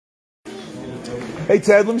Hey,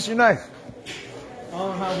 Ted, let me see your knife. I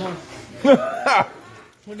don't have one.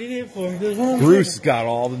 What do you need it for? Bruce got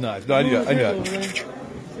all the knives. No, I knew that.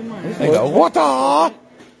 What the?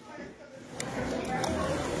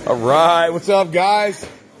 All right, what's up, guys?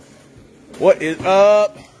 What is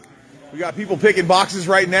up? We got people picking boxes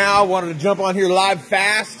right now. Wanted to jump on here live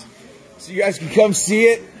fast so you guys can come see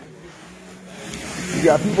it. We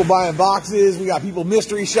got people buying boxes. We got people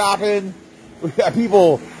mystery shopping. We got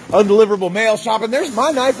people undeliverable mail shopping. There's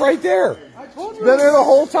my knife right there. I told you. It's been there the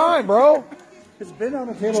whole time, bro. It's been on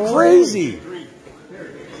the table. It's crazy.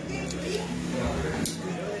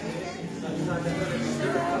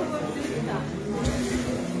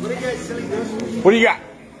 What do you got?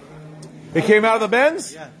 It came out of the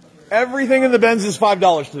Benz? Yeah. Everything in the Benz is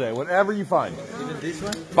 $5 today, whatever you find. Even this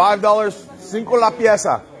one? $5, cinco la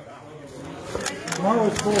pieza. Tomorrow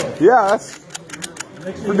is 4. Yeah,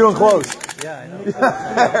 we're doing close. Yeah, I know.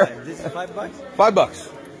 This is $5? $5.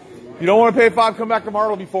 You don't want to pay 5, come back tomorrow,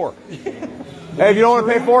 it'll be 4. Hey, if you don't want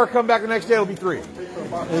to pay 4, come back the next day, it'll be 3.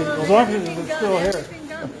 As long as it's still here.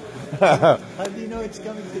 How do you know it's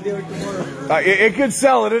coming today or tomorrow? It could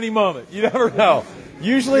sell at any moment. You never know.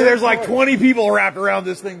 Usually there's like 20 people wrapped around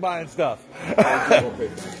this thing buying stuff.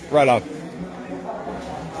 Right on.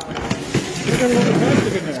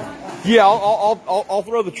 Yeah, I'll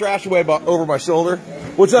throw the trash away over my shoulder.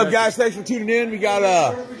 What's up, guys? Thanks for tuning in. We got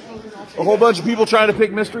a whole bunch of people trying to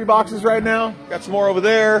pick mystery boxes right now. Got some more over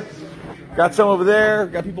there. Got some over there.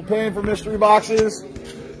 Got people paying for mystery boxes.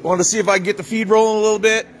 Wanted to see if I can get the feed rolling a little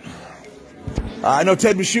bit. I know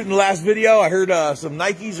Ted was shooting the last video. I heard some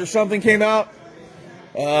Nikes or something came out.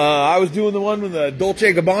 I was doing the one when the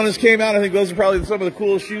Dolce & Gabbanas came out. I think those are probably some of the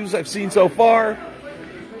coolest shoes I've seen so far.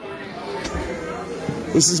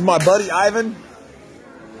 This is my buddy Ivan.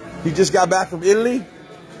 He just got back from Italy.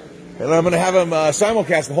 And I'm going to have him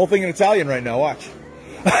simulcast the whole thing in Italian right now. Watch.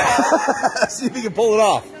 See if he can pull it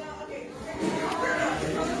off.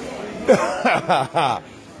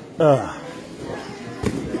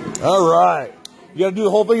 All right. You got to do the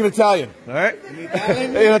whole thing in Italian. All right?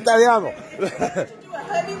 In Italiano. Do a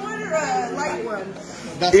heavy one or a light one?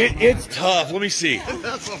 It's tough. Let me see.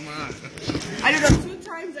 I don't know. 2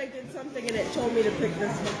 times I did something and it told me to pick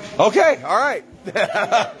this one. Okay. All right.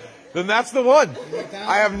 Then that's the one.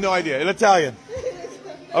 I have no idea. In Italian.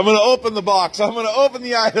 I'm going to open the box. I'm going to open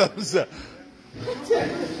the items. Ready?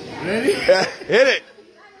 Hit it.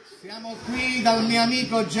 Siamo qui dal mio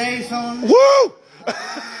amico Jason. Woo!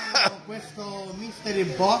 Questo mystery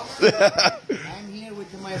box. I'm here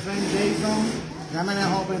with my friend Jason. I'm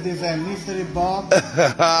gonna open this mystery box.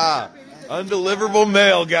 Undeliverable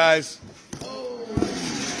mail, guys.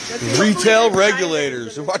 Retail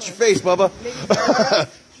regulators. Watch your face, Bubba.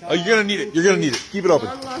 Oh, you're gonna need it. You're gonna need it. Keep it open.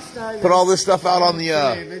 Put all this stuff out on the.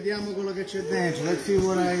 Vediamo quello che c'è dentro. Let's see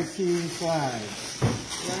what I see inside.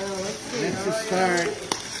 Let's start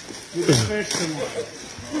with the first one.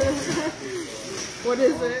 What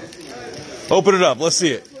is it? Open it up. Let's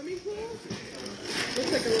see it. Swimming pool?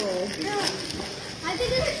 Looks like a little. No.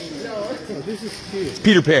 Oh, this is cute.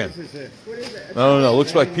 Peter Pan. This is it. What is it? I don't know.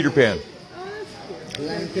 Looks like Peter Pan. Oh, that's cute.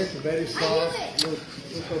 Blanket, very soft. Look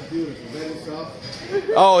how beautiful. Very soft.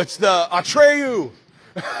 Oh, it's the Atreyu.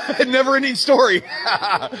 Never-ending story.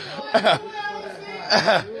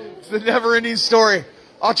 It's the never-ending story.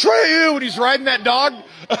 Atreyu when he's riding that dog.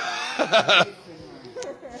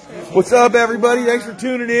 What's up, everybody? Thanks for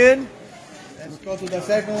tuning in. Let's go to the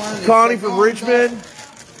second one. Connie from Richmond.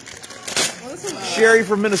 Sherry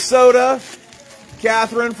from Minnesota.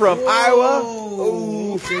 Catherine from Iowa.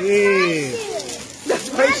 Oh,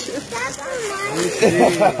 That's my shit.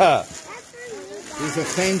 These are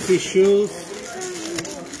fancy shoes.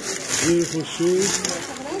 Beautiful shoes.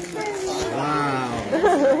 Wow.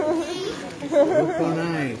 Look so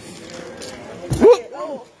nice.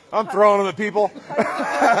 I'm throwing them at people.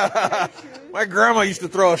 My grandma used to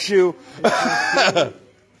throw a shoe.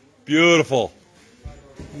 Beautiful.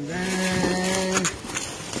 And then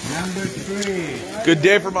number 3. Good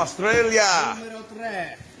day from Australia. Numero 3.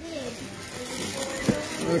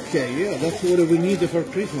 Okay, yeah, that's what we need for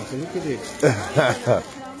Christmas. Look at this.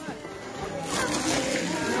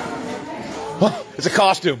 It's a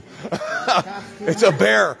costume. It's a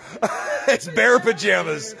bear. It's bear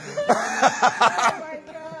pajamas.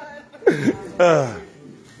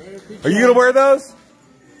 Are you gonna wear those?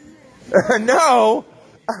 No.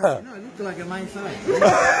 No, it looks like a nice size. Oh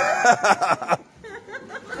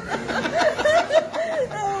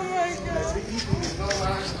my god.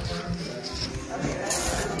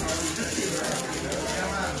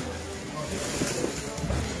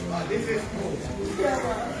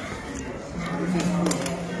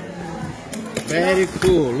 Very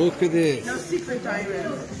cool. Look at this. No secret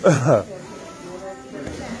diamonds.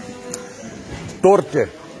 Torche.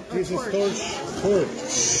 This is torch.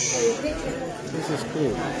 This is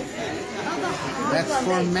cool. That's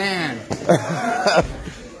for man.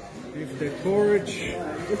 It's the torch.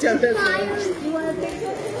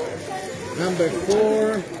 Number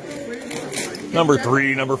 4. Number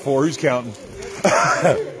 3, number 4. Who's counting?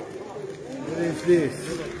 What is this?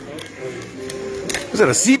 Is that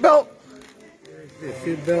a seatbelt? The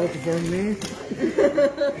seatbelt for me.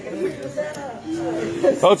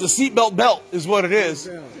 Oh, it's a seatbelt belt, is what it is.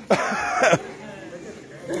 When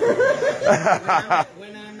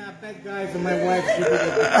I'm a bad guy for my wife, she did it.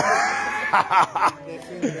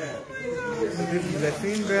 This is the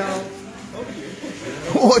seat belt.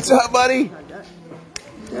 What's up, buddy?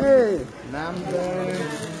 Hey. Number.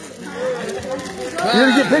 You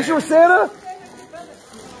gonna get a picture with Santa?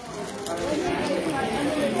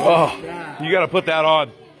 Oh, you gotta put that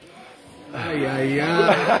on. Ay, ay,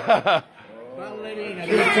 ay. Ballerina,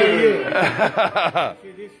 this for you.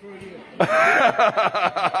 This for you.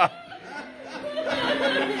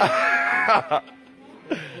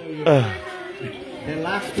 The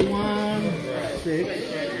last one, 6.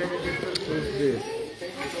 What's this?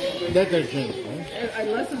 Detergent. Huh?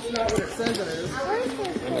 Unless it's not what it says it is.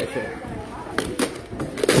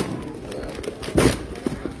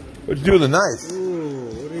 What'd you do with the knife? Ooh,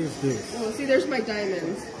 what is this? Oh, see, there's my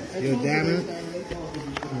diamonds. Your diamond?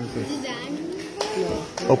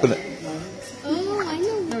 Open it. Oh, I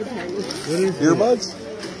know No what that diamonds. is. What is Earbuds?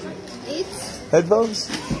 It's Headphones?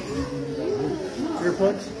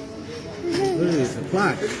 Earplugs? What is this? A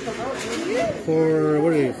plug? For,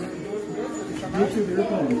 what is this?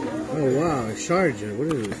 Oh wow, a charger. What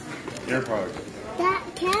is this? that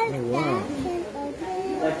can Oh, wow. that can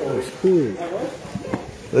open. Oh, it's cool.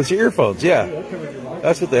 That's your earphones, yeah.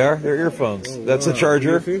 That's what they are. They're earphones. That's a wow.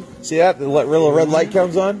 charger. You See that? The little red light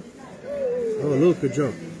comes on? Oh look, good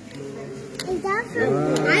job. Is that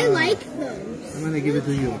for I like those. I'm gonna give it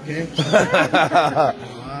to you, okay?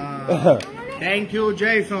 Wow. Thank you,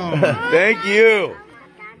 Jason. Thank you.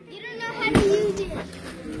 You don't know how to use it.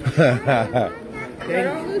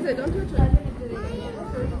 Don't lose it. Don't touch it.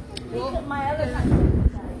 My other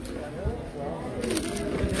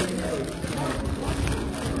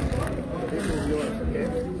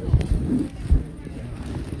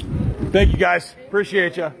Thank you, guys.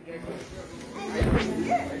 Appreciate you.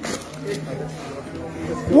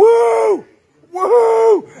 Woo!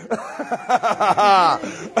 Woo!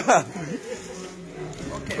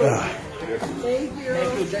 Thank you.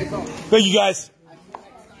 Thank you, guys.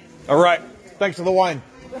 All right. Thanks for the wine.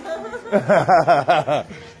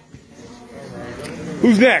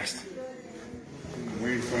 Who's next?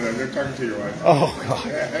 Wait for that. They're talking to your wife. Oh, God.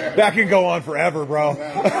 That can go on forever, bro.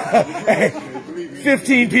 Hey,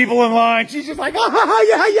 15 people in line. She's just like,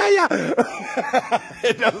 yeah.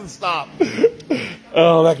 It doesn't stop.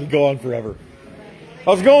 Oh, that can go on forever.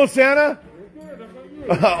 How's it going, Santa?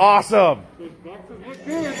 Awesome.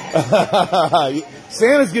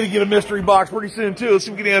 Santa's going to get a mystery box pretty soon, too. Let's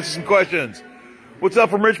see if we can answer some questions. What's up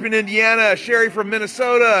from Richmond, Indiana? Sherry from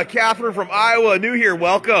Minnesota. Catherine from Iowa. New here.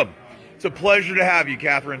 Welcome. It's a pleasure to have you,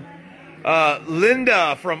 Catherine.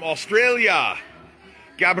 Linda from Australia.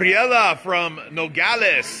 Gabriela from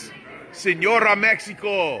Nogales. Senora,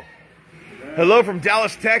 Mexico. Hello from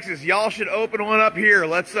Dallas, Texas. Y'all should open one up here.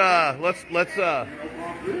 Let's make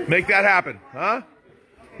that happen, huh?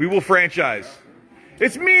 We will franchise.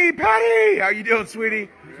 It's me, Patty. How you doing, sweetie?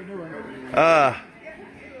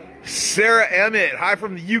 Sarah Emmett. Hi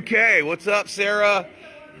from the UK. What's up, Sarah?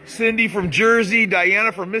 Cindy from Jersey.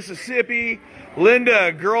 Diana from Mississippi.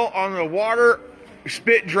 Linda, girl on the water.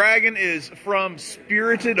 Spit Dragon is from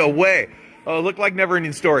Spirited Away. Look like Never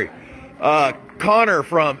Ending Story. Connor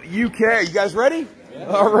from UK. You guys ready? Yeah.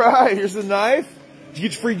 All right. Here's the knife. Did you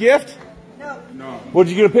get your free gift? No. What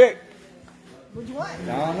did you get to pick? What'd you want? I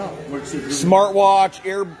don't know. What's your Smartwatch,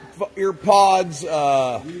 earpods.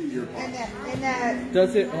 And that.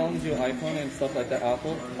 Does it own your iPhone and stuff like that,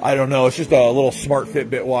 Apple? I don't know. It's just a little smart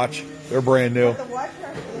Fitbit watch. They're brand new. The watch.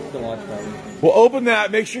 The watch probably. Well, open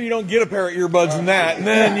that. Make sure you don't get a pair of earbuds in that. And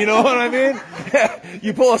then, you know what I mean?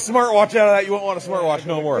 You pull a smartwatch out of that, you won't want a smartwatch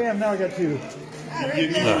no more. Damn, now I got 2.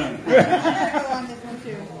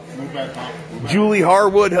 Julie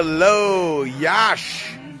Harwood, hello.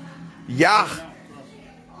 Yash. Yah.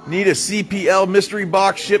 Need a CPL mystery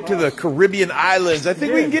box shipped to the Caribbean islands. I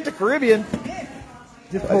think we can get to Caribbean.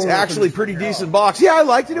 That's actually a pretty decent box. Yeah, I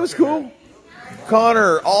liked it. It was cool.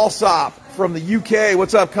 Connor Alsop from the UK.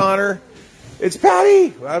 What's up, Connor? It's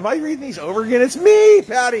Patty. Am I reading these over again? It's me,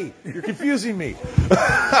 Patty. You're confusing me.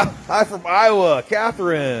 Hi from Iowa.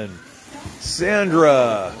 Catherine.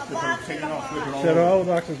 Sandra. Set all the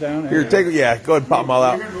boxes down. Here, take it. Yeah, go ahead and pop them all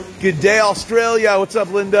out. Good day, Australia. What's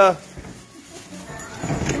up, Linda?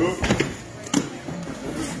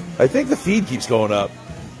 I think the feed keeps going up.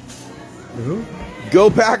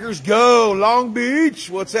 Go Packers, go. Long Beach,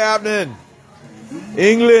 what's happening?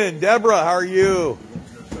 England, Deborah, how are you?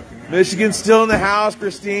 Michigan's still in the house.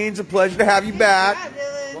 Christine, it's a pleasure to have you back.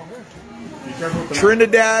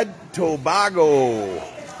 Trinidad, Tobago.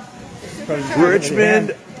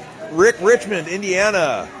 Richmond, Richmond,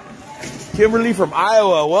 Indiana. Kimberly from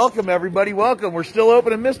Iowa. Welcome, everybody. Welcome. We're still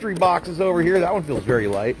opening mystery boxes over here. That one feels very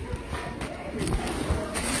light.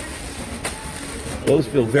 Those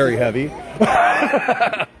feel very heavy.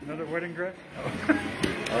 Another wedding dress?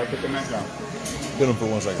 All right, put the mat down. Get them for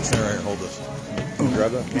 1 second. Stand right here and hold this. Can you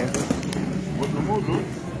grab that? What's the move, dude?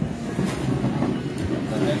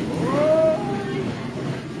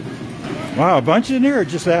 Wow, a bunch in there or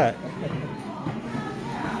just that?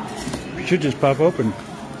 Should just pop open.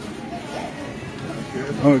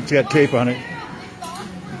 Oh, it's got tape on it.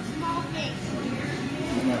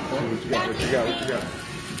 What you got? What you got? What you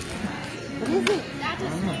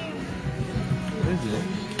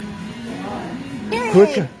got?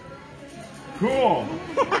 Quick. Cool.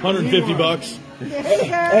 150 bucks.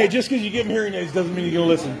 Hey, just because you give them hearing aids doesn't mean you're going to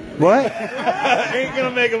listen. What? Ain't going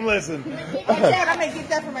to make them listen. Dad, I'm gonna get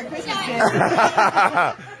that for my Christmas gift.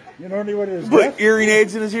 You know what it is? Put hearing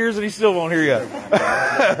aids in his ears and he still won't hear you.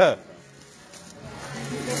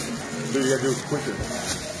 So you gotta do it quicker.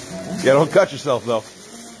 Yeah, don't cut yourself, though.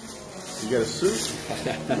 You got a suit?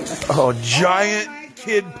 Oh, giant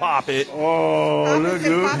kid pop it. Oh, look,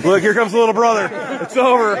 dude. Look, here comes the little brother. It's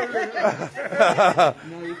over. No,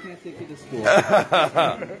 you can't take it to school.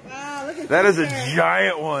 Wow, look at That is a there.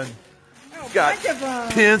 giant one. It's got bunch of them.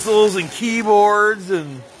 pencils and keyboards,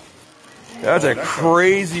 and that's a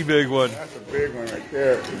crazy big one. That's a big one right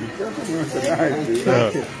there. Be careful with the knife, dude.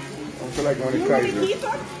 I don't feel like going to You want to Kaiser. keep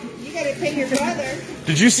them? You gotta pay your brother.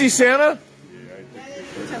 Did you see Santa?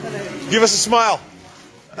 Give us a smile.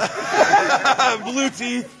 Blue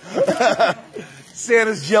teeth.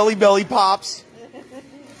 Santa's Jelly Belly Pops.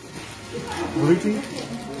 Blue teeth?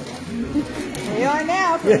 We are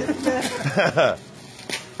now.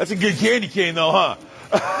 That's a good candy cane, though, huh?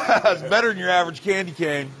 That's better than your average candy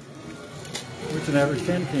cane. What's an average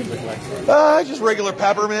candy cane look like? Just regular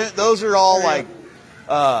peppermint. Those are all like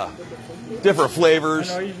different flavors.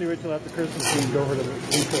 I know, I usually wait till after Christmas and go over to the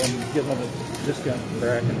depot and get on a discount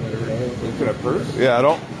rack and whatever. Look at that purse. Yeah,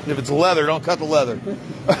 don't. If it's leather, don't cut the leather.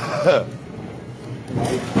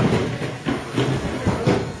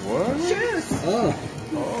 What? Shoes. Oh.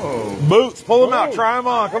 Boots, pull them out. Try them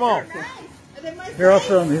on. Come on. And then my Here, I'll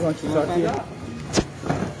throw them. He wants to talk to you.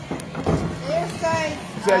 Their size.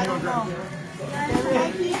 Dad, you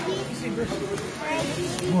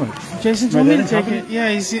want Jason told me to take it. Yeah,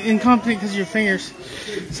 he's incompetent because of your fingers.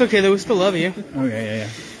 It's okay though, we still love you. Oh, yeah.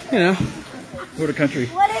 You know. What a country.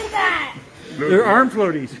 What is that? They're arm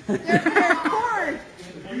floaties. They're corn.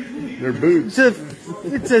 They're boots.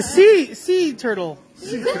 It's a sea turtle.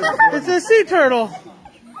 It's a sea turtle.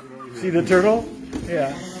 See the turtle?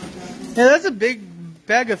 Yeah. Yeah, that's a big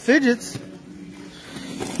bag of fidgets.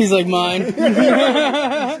 He's like, mine.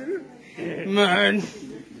 Mine.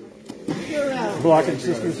 Blocking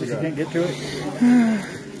sisters so you can't get to it.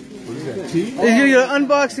 You can go to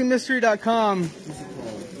unboxingmystery.com.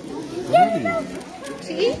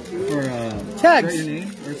 Or Tags. your name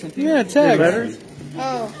or something? Yeah, tags. Letters?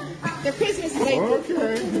 Oh, they're Christmas labels.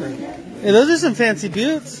 Yeah, those are some fancy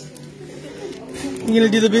boots. You gonna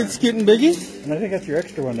do the boots, Scoot and Biggie? And I think that's your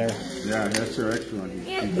extra one there. Yeah, that's your extra one.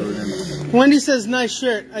 You throw it in. Wendy says nice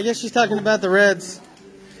shirt. I guess she's talking about the Reds.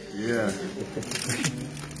 Yeah.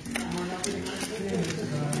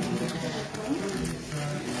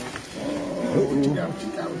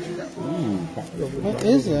 What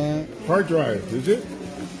is that? Hard drive, is it?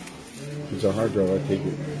 It's a hard drive. I'll take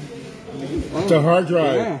it. It's a hard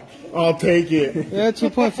drive. Yeah. I'll take it. Yeah,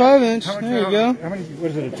 2.5 inch. There you go. How many,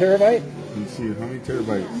 what is it, a terabyte? Let's see, how many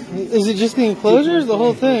terabytes? Is it just the enclosure or is the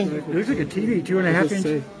whole thing? It looks like a TV, 2.5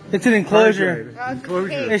 inch. It's an enclosure.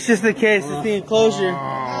 Enclosure. It's just the case. It's the enclosure.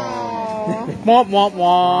 Womp, womp,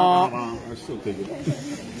 womp. I still take it.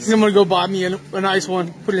 I'm going to go buy me a nice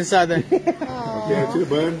one. Put it inside there. Is Okay, that's it,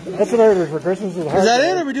 bud. That's what I ordered for Christmas. Is that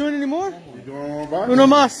it? Are we doing any more? You doing one more box? Uno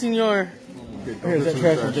más, senor. Okay, don't Here's put that some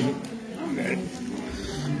trash trash. ticket.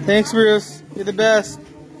 Thanks, Bruce. You're the best.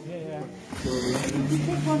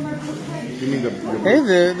 Give me the Hey,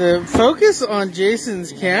 the focus on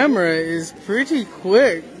Jason's camera is pretty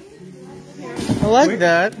quick. I like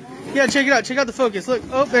that. Yeah, check it out. Check out the focus. Look.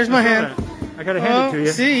 Oh, there's my hand. I gotta hand it to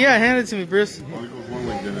you. See, yeah, hand it to me, Bruce. only goes one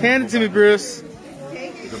way, didn't it? Hand it to me, Bruce.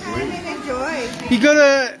 Take your time and enjoy. You go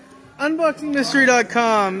to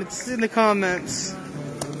unboxingmystery.com. It's in the comments.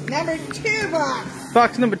 Number 2 box.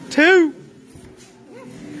 Box number 2.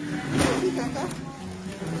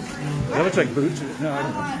 That looks like boots. No, I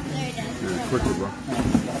don't know. Yeah, quicker, bro.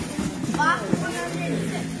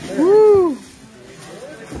 Woo!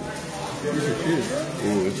 These are shoes.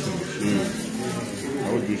 Oh, this is shoes. I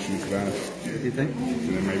would do shoes fast. You think?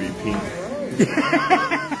 And then maybe pink.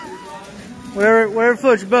 Whatever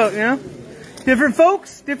floats your boat, you know? Different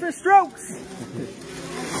folks, different strokes.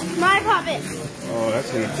 My puppet. Oh,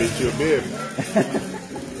 that's gonna fit you a bib.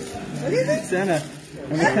 Santa.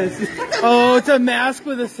 Oh, it's a mask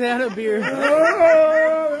with a Santa beard.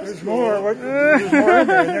 There's more. There's more in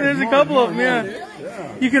there. There's a couple of them,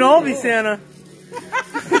 yeah. You can all be Santa.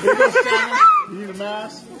 You need a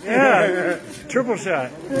mask? Yeah. Triple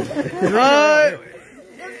shot. Right.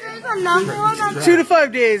 If there's another one, 2 to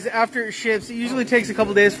 5 days after it ships. It usually takes a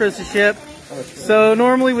couple days for us to ship. So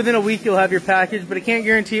normally within a week you'll have your package, but I can't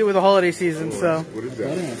guarantee it with the holiday season. So What is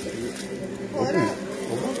that? Open it.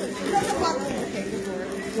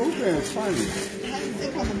 Open it. It's fine.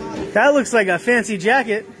 that looks like a fancy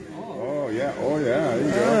jacket. Oh, yeah. Oh, yeah. There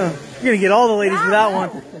you go. You're gonna get all the ladies with that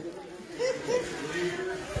one.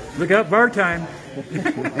 Look out, bar time.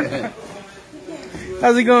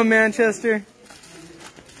 How's it going, Manchester?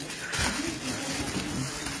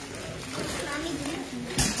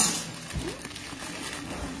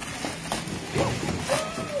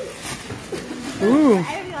 Ooh.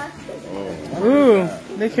 Ooh.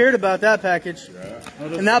 They cared about that package.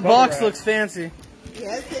 And that box looks fancy.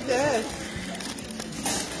 Yes, it does.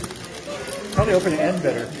 Probably open the end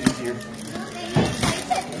better. Easier.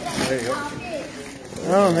 There you go.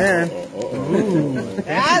 Oh, man. That looks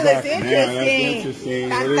Man, that's interesting. interesting.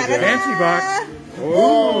 What is that? Fancy box.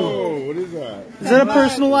 Whoa, what is that? Is that a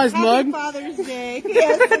personalized Happy mug? Father's Day.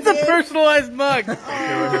 Yes, It's a personalized mug.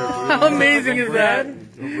 How amazing is that?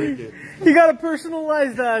 Don't break it. You got a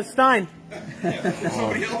personalized Stein.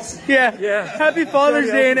 Yeah. Yeah. Happy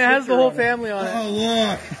Father's Day, and it has the whole family on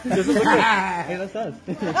it. Does it look like Hey, that's us.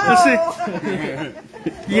 Let's see.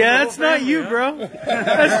 Yeah, that's not you, bro.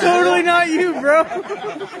 That's totally not you, bro.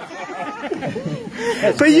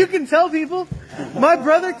 But you can tell people. My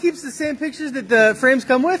brother keeps the same pictures that the frames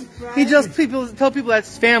come with. He just tell people that's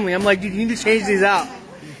his family. I'm like, dude, you need to change these out.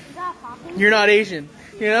 You're not Asian,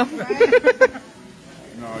 you know?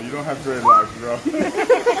 No, you don't have dreadlocks, bro.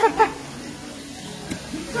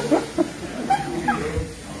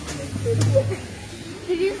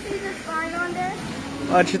 Did you see the sign on there?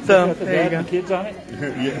 Watch your thumb. got the There you dad go. and the kids on it?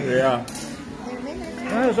 Yeah.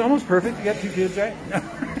 Well, it's almost perfect. You got 2 kids, right? Oh,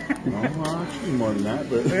 well, actually more than that,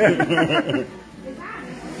 but.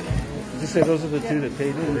 Just say those are the 2 that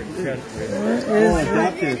paid for it.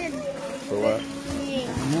 For what?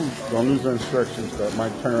 Don't lose the instructions, that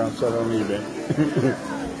might turn around and sell it on eBay.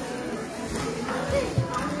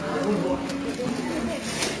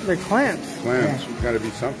 They're clamps. Clamps, gotta be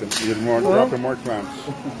something. You get more, dropping more clamps.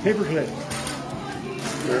 Paper clips.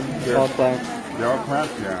 They're All clamps. They're all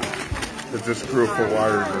clamps, yeah. It's just screw for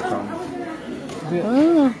wires or something.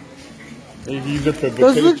 Oh. You can use it for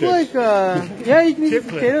Those potato look chips. like, yeah, you can use Chip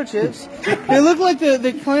potato chips. They look like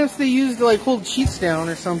the clamps they use to like hold sheets down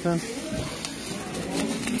or something.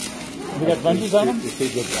 We got bungees on them? If they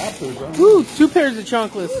get wrappers on them. Ooh, 2 pairs of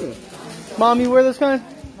chunkless. Mom, you wear those kind?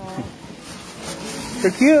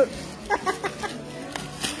 They're cute.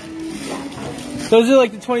 Those are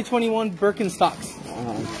like the 2021 Birkenstocks.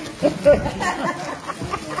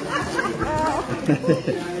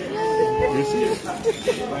 You see it?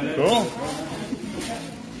 Cool.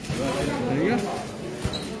 There you go.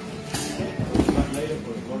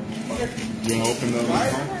 You want to open those?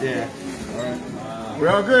 Yeah. We're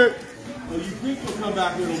all good. Well, you think you'll come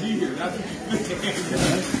back and it'll be here. That's what you think.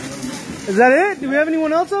 Is that it? Do we have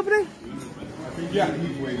anyone else opening? Yeah,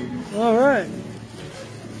 he's waiting. All right.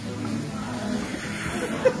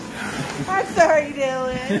 I'm sorry,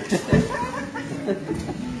 Dylan.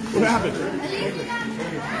 What happened?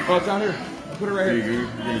 Oh, it's down here. Put it right here. You're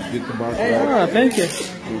gonna get the box back. Oh, thank you.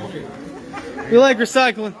 We like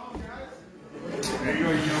recycling.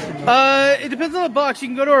 It depends on the box. You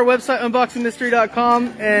can go to our website,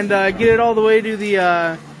 unboxingmystery.com, and get it all the way to the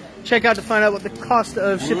checkout to find out what the cost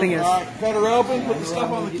of shipping is. Cut her open, put the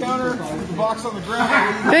stuff on the counter, put the box on the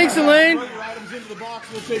ground. Thanks, Elaine. Put your items into the box,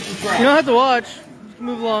 we'll take your trash. You don't have to watch. can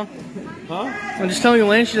move along. Huh? I'm just telling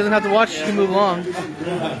Elaine she doesn't have to watch. She can move along.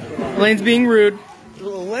 Elaine's being rude.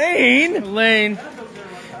 Elaine.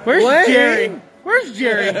 Where's Jerry? Where's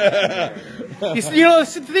Jerry? You know,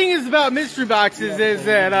 the thing is about mystery boxes is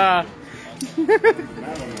that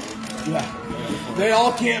They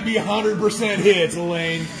all can't be 100% hits,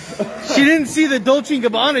 Elaine. she didn't see the Dolce &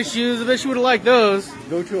 Gabbana shoes. I bet she would have liked those.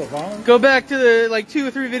 Go to a bomb? Go back to the like 2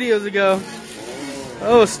 or 3 videos ago.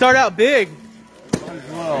 Oh, start out big.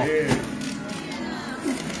 Wow.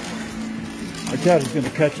 My dad is going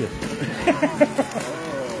to cut you.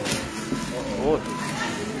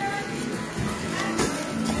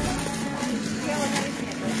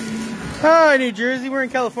 Hi, New Jersey. We're in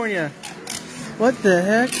California. What the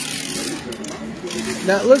heck?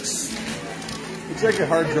 That looks... Looks like a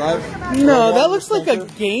hard drive. No, that looks like a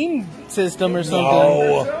game system or something.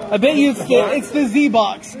 No. I bet you it's the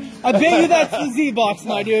Z-Box. I bet you that's the Z-Box,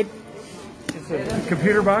 my dude. It's a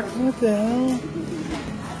computer box? What the hell?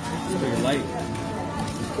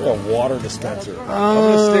 A water dispenser.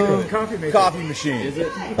 Coffee maker. Coffee machine. Is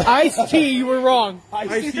it? Iced tea, you were wrong.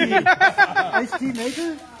 Iced tea. Iced tea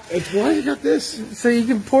maker? Why you got this? So you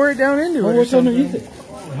can pour it down into it. Well, or what's something. underneath it?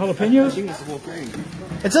 Jalapenos?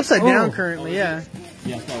 It's upside down currently, yeah.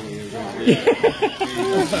 Yeah, probably is.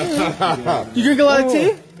 You drink a lot of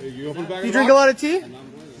tea? You You drink a lot of tea?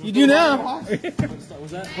 You do now. What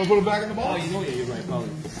was that? I'll put it back in the box. Oh, you know, yeah, you're right, probably.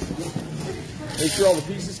 Make sure all the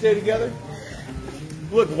pieces stay together.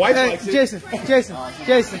 Look, the wife Hey, likes it.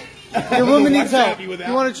 Jason. Your woman needs help. happy with that.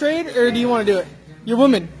 You want to trade or do you want to do it? Your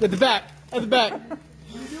woman at the back.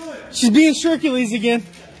 She's being Hercules again.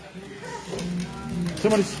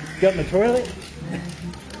 Somebody's got in the toilet?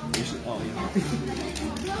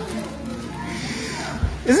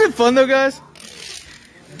 Isn't it fun though, guys?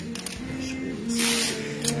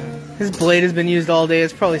 His blade has been used all day.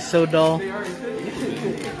 It's probably so dull.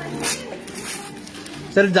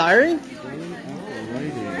 Is that a diary?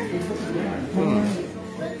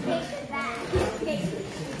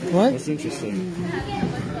 What? That's interesting.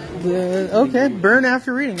 Okay, burn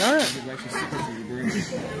after reading. All right.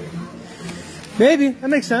 Maybe. That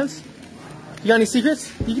makes sense. You got any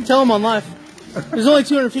secrets? You can tell them on live. There's only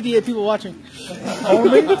 258 people watching.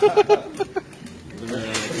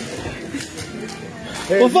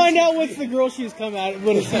 We'll find out what's the girl she's come at.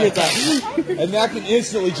 We'll see it that. And that can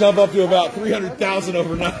instantly jump up to about 300,000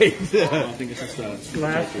 overnight. I don't think it's just a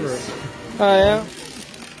Glass for Oh, yeah.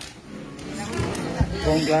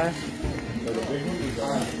 phone glass?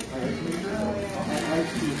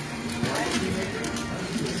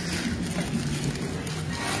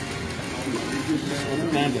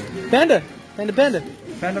 panda. Panda.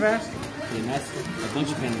 Panda mask? Yeah, masks. A bunch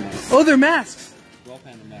of panda masks. Oh, they're masks. They're all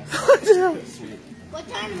panda masks. What the hell? Sweet. What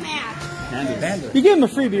kind of mask? Pandas. You gave him a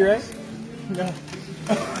freebie, right? No.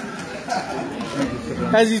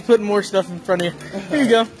 As he's putting more stuff in front of you. Here you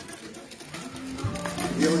go.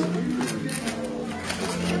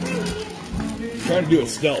 Trying to do it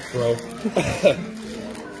stealth, bro.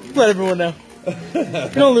 Let everyone know. You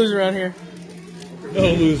don't lose around here.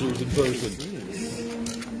 No losers in person.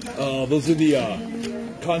 Those are the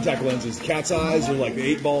contact lenses. Cat's eyes are like the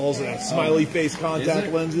 8 balls and have smiley face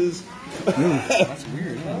contact lenses. That's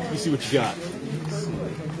weird. Huh? You see what you got.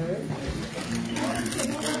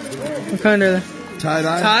 What kind are they?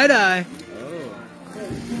 Tie-dye? Tie-dye.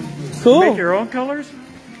 Cool. Make your own colors?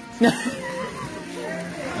 That'd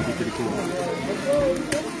be pretty cool.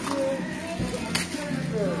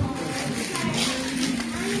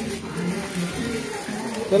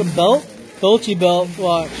 Is that a belt? Dolce belt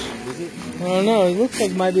watch. Is it? I don't know. It looks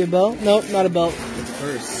like it might be a belt. Nope, not a belt. It's a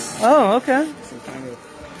purse. Oh, okay. Some kind of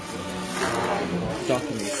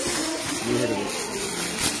document. You heard of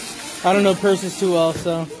it? I don't know purses too well,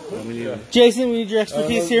 so. Oh, we need Jason, we need your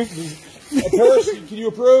expertise here. A purse? Can you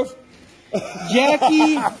approve?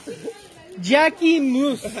 Jackie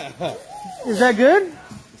Moose. Is that good?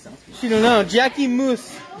 She don't know. Jackie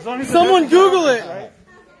Moose. Someone Google it.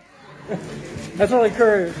 That's all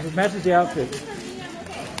it matches the outfit.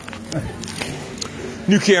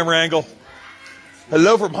 New camera angle.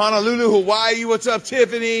 Hello from Honolulu, Hawaii. What's up,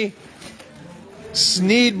 Tiffany?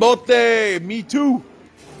 Sneed bote. Me too.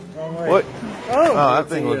 What? Oh, that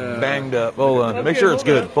thing was banged up. Hold on. Make sure it's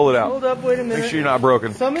good. Pull it Hold out. up, wait a minute. Make sure you're not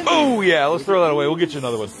broken. Oh, yeah. Let's throw that away. We'll get you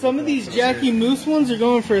another one. Some of these Jackie Moose ones are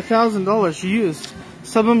going for $1,000 used.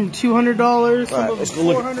 Some of them $200. Some of them let's go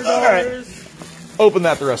look. $400. Open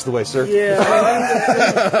that the rest of the way, sir. Yeah.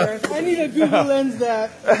 I need a Google Lens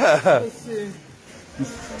that. Let's see.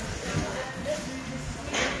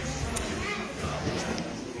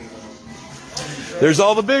 There's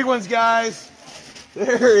all the big ones, guys.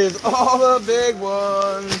 There is all the big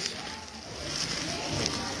ones.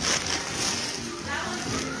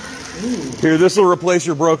 Here, this will replace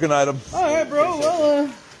your broken item. All right, bro. Well,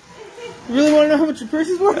 you really want to know how much your purse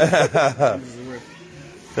is worth?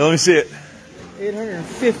 Let me see it.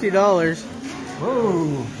 $850.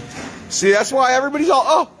 Whoa. See, that's why everybody's all,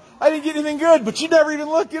 oh, I didn't get anything good, but you never even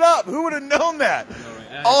looked it up. Who would have known that?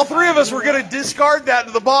 All three of us were going to discard that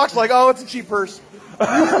into the box like, oh, it's a cheap purse.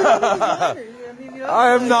 I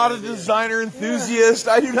am not a designer enthusiast.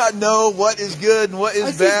 I do not know what is good and what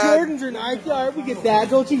is bad. Jordans or Nike. All right, we get that.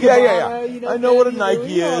 Dolce Gabbana. Yeah. You know, I know what a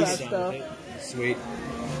Nike is. Sweet.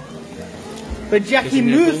 But Jackie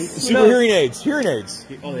Moose. Super hearing aids. Hearing aids.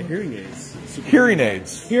 Oh, the hearing aids. Hearing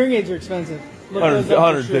aids. Hearing aids are expensive. Look those up for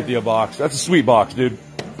 150 sure. a box. That's a sweet box, dude.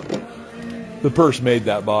 The purse made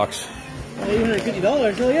that box.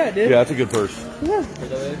 $850. Hell yeah, dude. Yeah, that's a good purse. Yeah.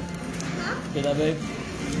 Get that, babe?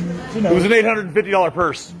 It was an $850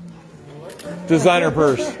 purse. Designer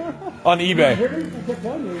purse. On eBay. I kept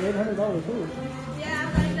telling you, $800 too. Yeah,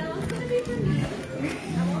 I know it's gonna be for me.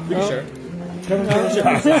 Pretty sure.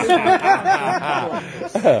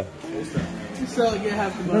 So you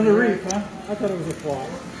have to Another reef, huh? I thought it was a flop.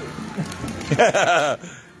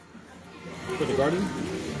 For the garden?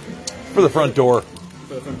 For the front door.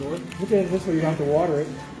 For the front door? Look at it this way, you don't have to water it.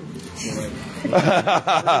 You're right.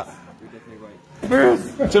 You're definitely right.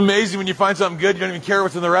 It's amazing when you find something good, you don't even care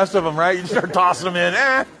what's in the rest of them, right? You just start tossing them in.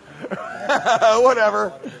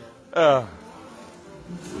 Whatever.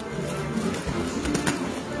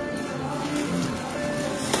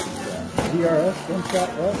 DRS, gunshot,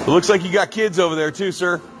 what? It looks like you got kids over there too,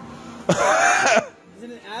 sir. Is it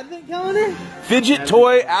an advent calendar? Fidget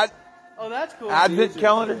toy Oh, that's cool. advent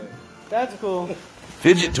calendar. That's cool.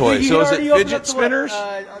 Fidget toy. You So is it already opened fidget up to spinners?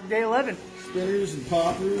 what, day 11. Spinners and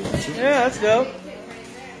poppers. Yeah, that's dope.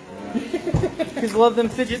 Kids love them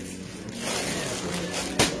fidgets.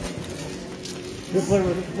 Good play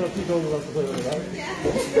with it until people love to play with it,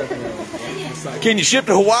 right? Can you ship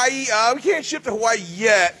to Hawaii? We can't ship to Hawaii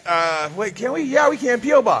yet. Wait, can we? Yeah, we can.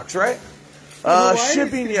 P.O. Box, right?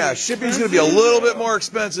 Shipping, yeah. Shipping's going to be a little bit more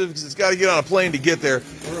expensive because it's got to get on a plane to get there.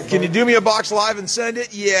 Can you do me a box live and send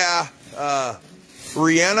it? Yeah.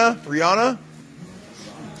 Rihanna?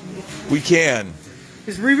 We can.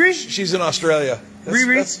 Is Riri? She's in Australia.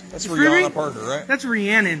 Riri? That's It's Rihanna Riri? Parker, right? That's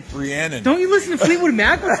Rhiannon. Rhiannon. Don't you listen to Fleetwood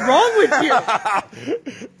Mac? What's wrong with you?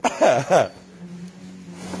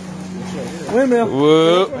 Windmill.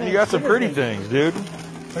 Whoa, you got some pretty things, dude.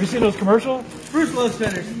 Have you seen those commercials? Bruce loves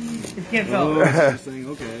spinners. If you can't tell.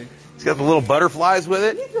 Okay. It's got the little butterflies with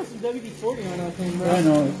it. You throw some WD-40 on that thing, bro. I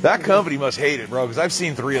know. That company must hate it, bro, because I've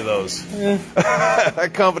seen 3 of those. Yeah.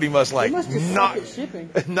 That company must, like, They must just not, suck at shipping.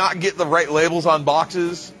 not get the right labels on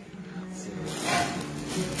boxes.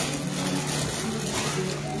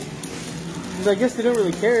 I guess they don't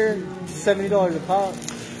really care. $70 a pop.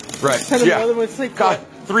 Right. Send them another one. It's like, God,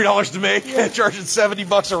 $3 to make, charging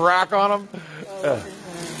 $70 a rack on them.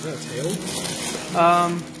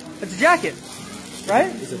 it's a jacket,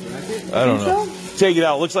 right? I don't know. Take it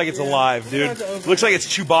out. Looks like it's alive, dude. Looks like it's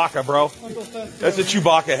Chewbacca, bro. That's a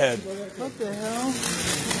Chewbacca head. What the hell?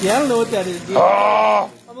 Yeah, I don't know what that is, dude.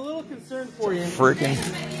 Oh, I'm a little concerned for you. freaking.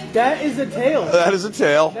 That is a tail. That is a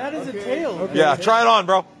tail. That is a tail. Yeah, try it on,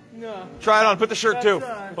 bro. No. Try it on. Put the shirt, too.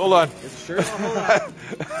 Hold on. Is that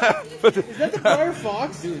the Briar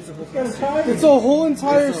Fox? It's a whole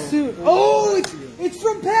entire suit. Oh, it's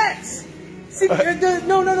from Pets. See,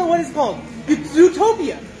 no, what is it called?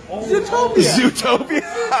 Zootopia. Zootopia. Zootopia.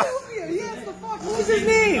 Zootopia. Yes, the fox. What was his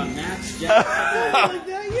name? Something like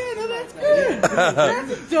that. Yeah, no, that's good.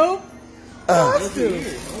 That's a dope costume.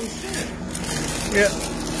 Yeah.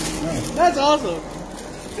 That's awesome.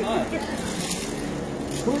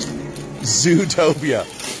 Zootopia.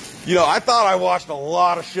 You know, I thought I watched a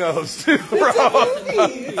lot of shows, too, bro. It's a movie.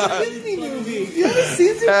 It's a Disney movie. You haven't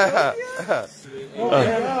seen Zootopia? Oh my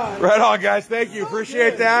God. Right on, guys. Thank you.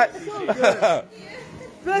 Appreciate that.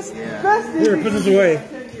 Best Here, put this away.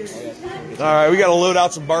 All right, we got to load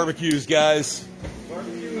out some barbecues, guys.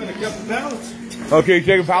 Okay, you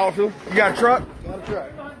taking pallets too? You got a truck? Got a truck.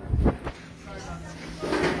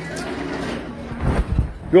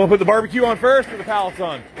 You want to put the barbecue on first or the pallets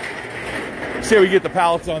on? Say we get the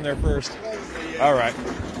pallets on there first. All right.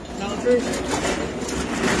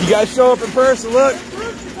 You guys show up in person, look.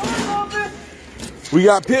 We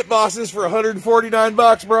got pit bosses for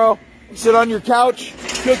 $149, bro. Sit on your couch,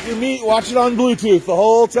 cook your meat, watch it on Bluetooth the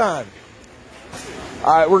whole time.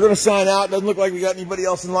 All right, we're going to sign out. Doesn't look like we got anybody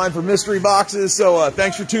else in line for mystery boxes. So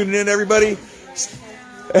thanks for tuning in, everybody.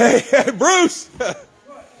 Hey, Bruce.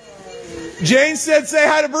 Jane said say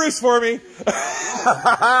hi to Bruce for me.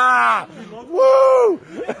 Woo!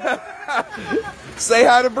 Say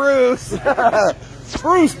hi to Bruce.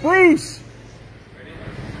 Bruce.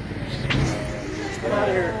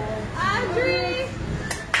 Audrey!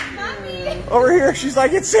 Mommy! Over here, she's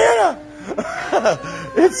like, it's Santa!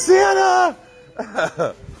 It's Santa!